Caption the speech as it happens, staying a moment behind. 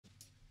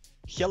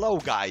Hello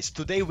guys,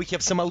 today we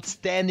have some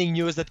outstanding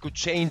news that could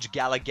change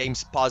Gala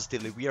Games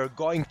positively. We are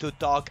going to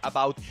talk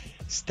about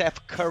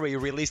Steph Curry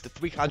released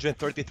 $333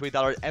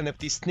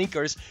 NFT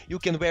sneakers you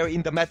can wear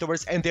in the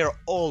metaverse and they're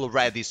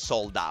already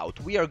sold out.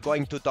 We are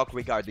going to talk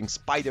regarding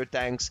spider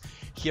tanks.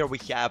 Here we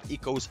have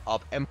Echoes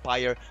of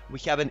Empire. We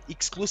have an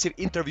exclusive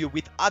interview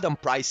with Adam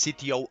Price,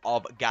 CTO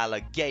of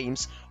Gala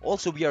Games.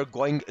 Also, we are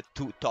going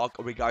to talk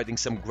regarding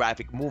some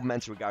graphic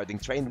movements, regarding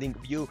trending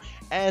view,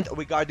 and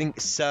regarding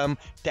some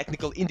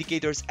technical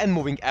indicators and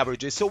moving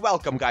averages. So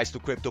welcome guys to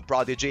Crypto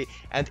Prodigy,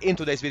 and in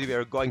today's video we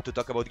are going to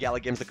talk about Gala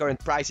Games. The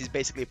current price is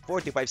basically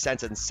 45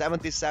 cents and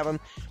 77,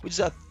 which is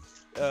a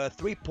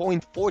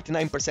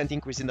 3.49%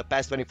 increase in the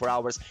past 24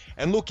 hours.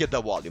 And look at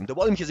the volume. The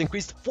volume has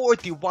increased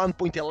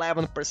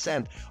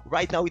 41.11%.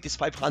 Right now it is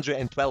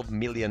 $512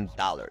 million.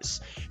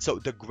 So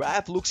the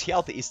graph looks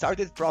healthy. It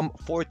started from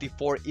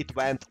 44, it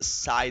went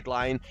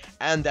sideline,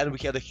 and then we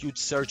had a huge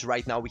surge.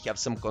 Right now we have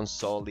some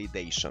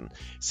consolidation.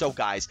 So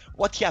guys,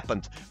 what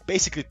happened?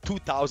 Basically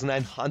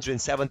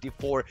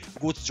 2,974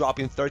 goods drop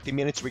in 30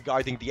 minutes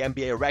regarding the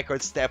NBA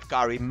record Steph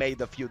Curry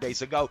made a few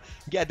days ago.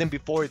 Get them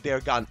before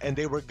they're gone, and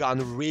they were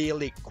gone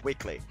really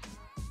quickly.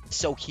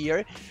 So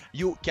here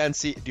you can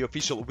see the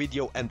official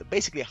video, and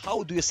basically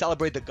how do you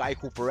celebrate the guy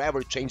who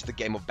forever changed the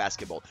game of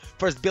basketball?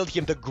 First build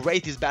him the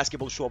greatest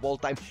basketball shoe of all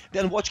time,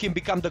 then watch him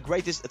become the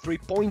greatest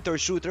three-pointer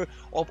shooter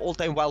of all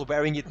time while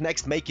wearing it.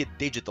 Next, make it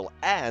digital.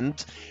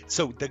 And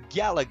so the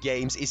Gala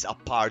Games is a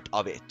part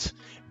of it.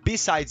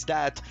 Besides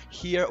that,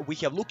 here we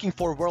have looking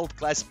for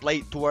world-class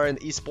play to earn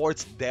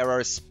esports. There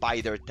are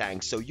spider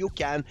tanks, so you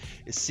can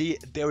see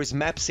there is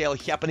map sale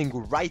happening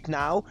right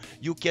now.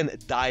 You can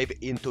dive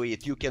into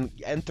it. You can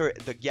enter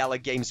the Gala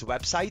Games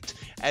website,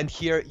 and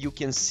here you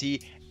can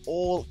see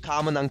all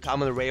common,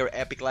 uncommon, rare,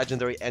 epic,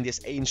 legendary, and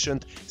yes,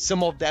 ancient.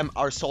 Some of them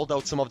are sold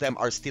out, some of them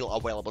are still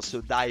available, so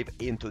dive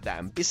into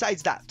them.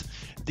 Besides that,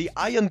 the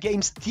Ion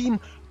Games team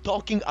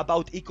talking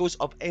about Echoes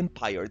of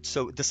Empire.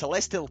 So the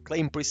Celestial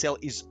Claim presale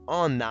is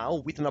on now,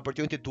 with an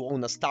opportunity to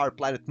own a star,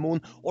 planet,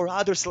 moon, or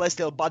other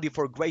celestial body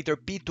for greater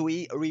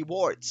P2E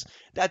rewards.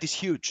 That is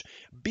huge.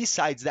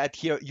 Besides that,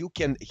 here you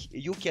can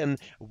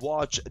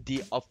watch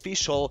the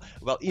official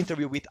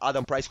interview with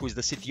Adam Price, who is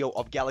the CTO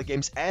of Gala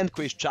Games, and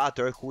Chris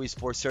Chatter, who is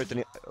for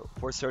certain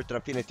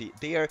affinity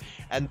there.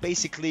 And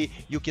basically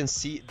you can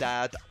see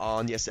that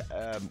on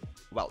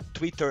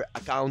Twitter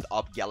account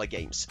of Gala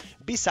Games.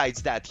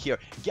 Besides that, here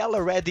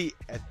Gala ready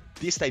at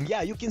this time.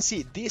 Yeah, you can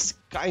see this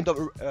kind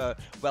of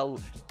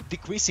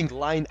decreasing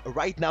line.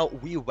 Right now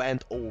we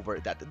went over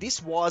that.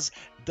 This was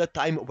the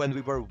time when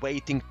we were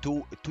waiting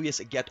to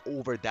get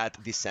over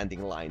that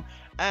descending line,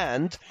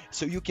 and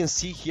so you can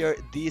see here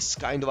this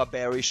kind of a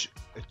bearish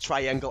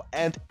triangle,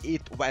 and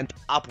it went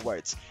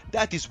upwards.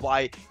 That is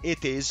why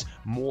it is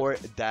more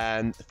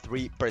than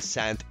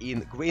 3% in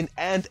green,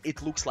 and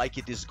it looks like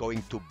it is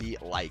going to be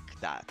like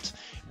that.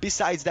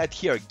 Besides that,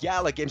 here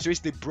Gala Games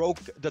recently broke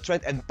the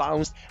trend and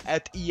bounced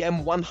at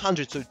EM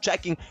 100, so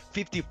checking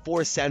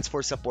 54 cents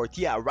for support.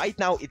 Yeah, right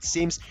now it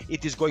seems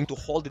it is going to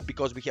hold it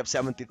because we have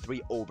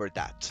 73 over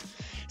that.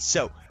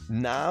 So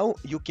now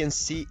you can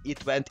see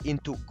it went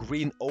into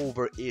green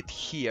over it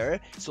here.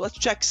 So let's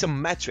check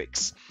some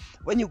metrics.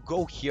 When you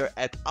go here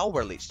at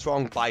hourly,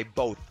 strong by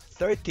both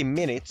 30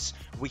 minutes,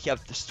 we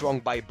have strong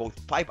by both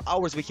 5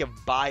 hours, we have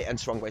buy and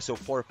strong buy. So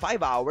for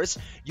 5 hours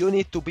you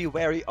need to be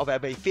wary of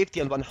MA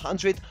 50 and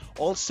 100,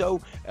 also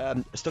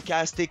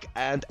stochastic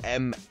and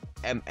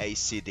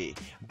MACD.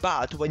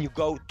 But when you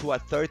go to a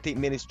 30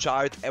 minutes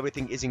chart,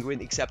 everything is in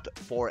green except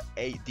for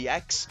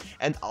ADX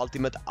and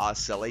Ultimate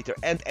Oscillator,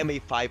 and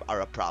MA5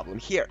 are a problem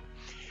here.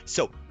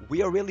 So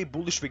we are really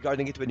bullish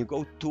regarding it. When you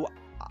go to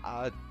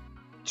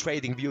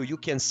trading view, you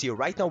can see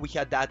right now we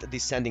had that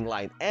descending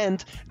line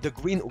and the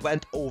green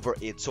went over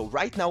it. So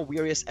right now we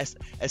are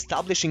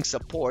establishing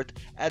support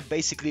at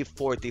basically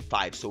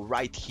 45, so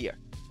right here.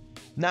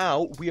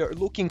 Now we are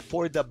looking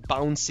for the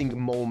bouncing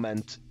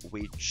moment,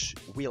 which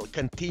will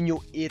continue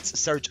its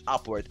surge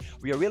upward.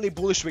 We are really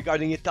bullish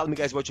regarding it. Tell me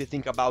guys what you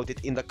think about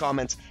it in the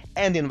comments,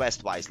 and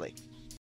invest wisely.